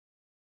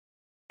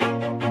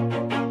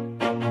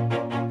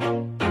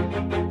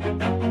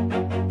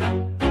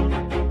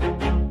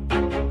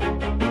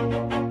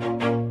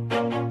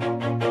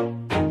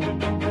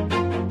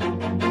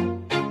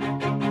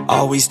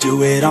Always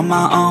do it on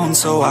my own,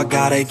 so I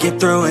gotta get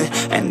through it.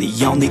 And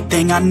the only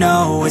thing I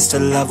know is to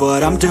love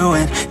what I'm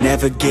doing.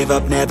 Never give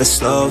up, never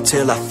slow,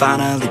 till I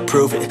finally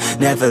prove it.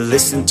 Never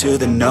listen to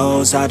the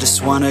no's, I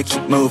just wanna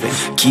keep moving.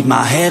 Keep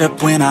my head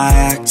up when I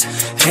act,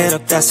 head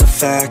up, that's a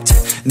fact.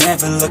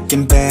 Never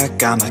looking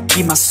back, I'ma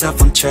keep myself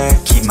on track.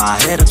 Keep my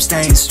head up,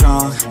 staying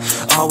strong,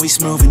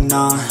 always moving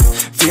on.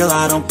 Feel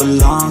I don't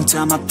belong,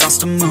 tell my thoughts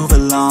to move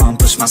along.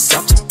 Push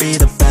myself to be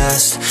the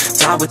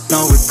best, die with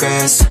no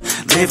regrets.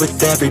 Live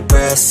with every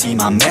breath, see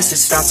my message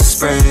start to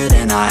spread.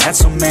 And I had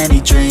so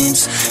many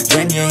dreams,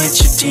 then you hit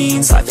your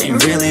teens. Life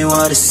ain't really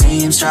what it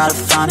seems, try to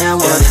find out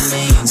what it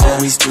means.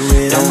 Always do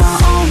it on my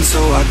own, so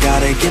I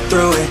gotta get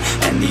through it.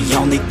 And the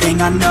only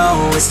thing I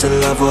know is to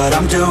love what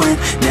I'm doing.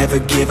 Never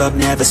give up,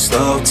 never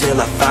slow, till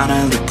I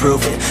finally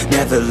prove it.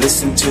 Never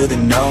listen to the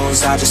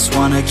no's, I just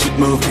wanna keep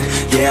moving.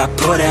 Yeah, I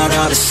put out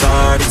all this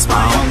art, it's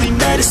my only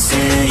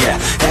medicine. Yeah,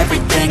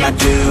 everything I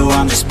do,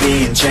 I'm just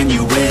being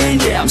genuine.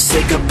 Yeah, I'm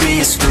sick of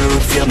being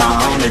screwed, feel my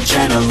own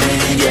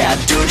adrenaline. Yeah,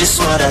 I do just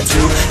what I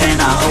do,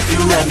 and I hope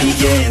you let me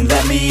in,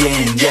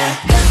 yeah.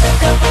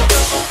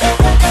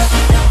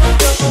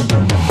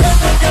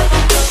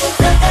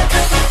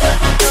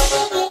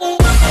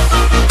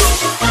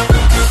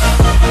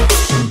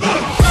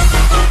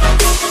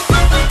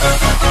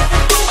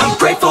 I'm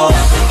grateful,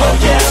 oh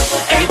yeah,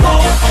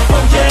 able,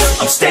 oh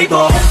yeah, I'm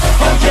stable,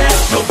 oh yeah,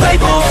 no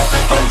label,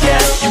 oh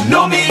yeah, you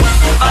know me,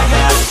 I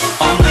have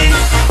only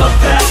a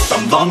path,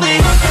 I'm lonely,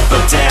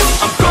 but damn,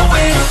 I'm going to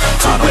win.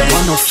 I don't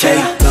want no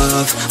fake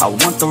love, I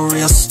want the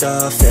real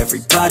stuff.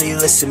 Everybody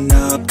listen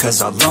up,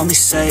 cause I'll only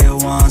say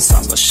it once.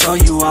 I'm gonna show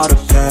you all the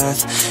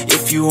path,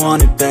 if you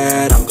want it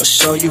bad. I'm gonna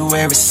show you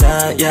where it's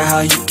at, yeah,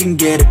 how you can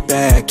get it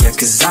back. Yeah,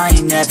 cause I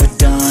ain't never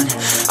done,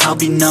 I'll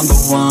be number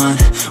one.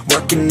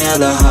 Working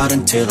hella hard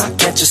until I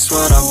get just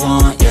what I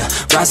want, yeah.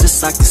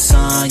 Rises like the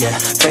sun, yeah,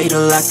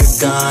 fatal like a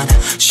gun.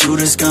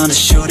 Shooter's gonna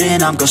shoot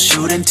and I'm gonna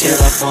shoot until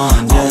I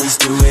won, yeah. Always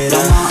do it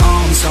on my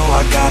own, so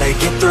I gotta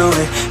get through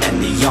it.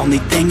 And the only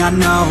thing I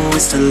know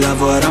is to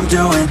love what I'm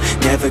doing.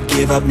 Never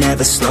give up,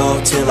 never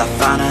slow, till I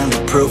finally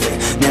prove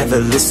it. Never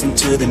listen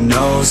to the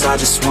no's, I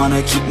just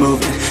wanna keep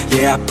moving.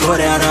 Yeah, I put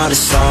out all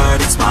this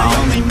art, it's my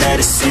only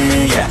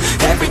medicine. Yeah,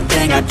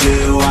 everything I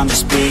do, I'm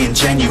just being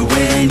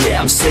genuine.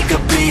 Yeah, I'm sick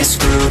of being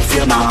screwed,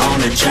 feel my own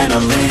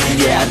adrenaline.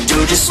 Yeah, I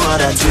do just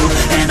what I do,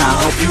 and I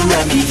hope you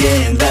let me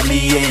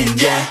in,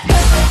 yeah.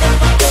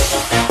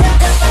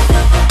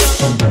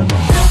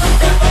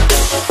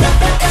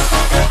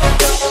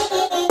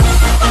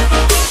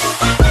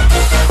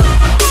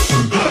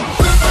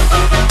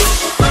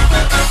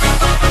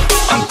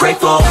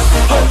 Grateful,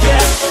 oh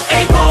yeah,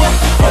 able,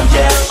 oh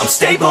yeah, I'm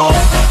stable,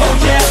 oh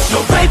yeah, no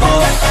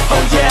label,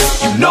 oh yeah,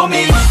 you know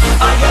me,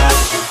 I have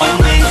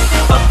only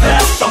a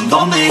path, I'm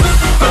lonely,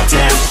 but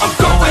damn, I'm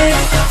going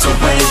to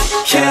win,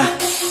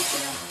 yeah.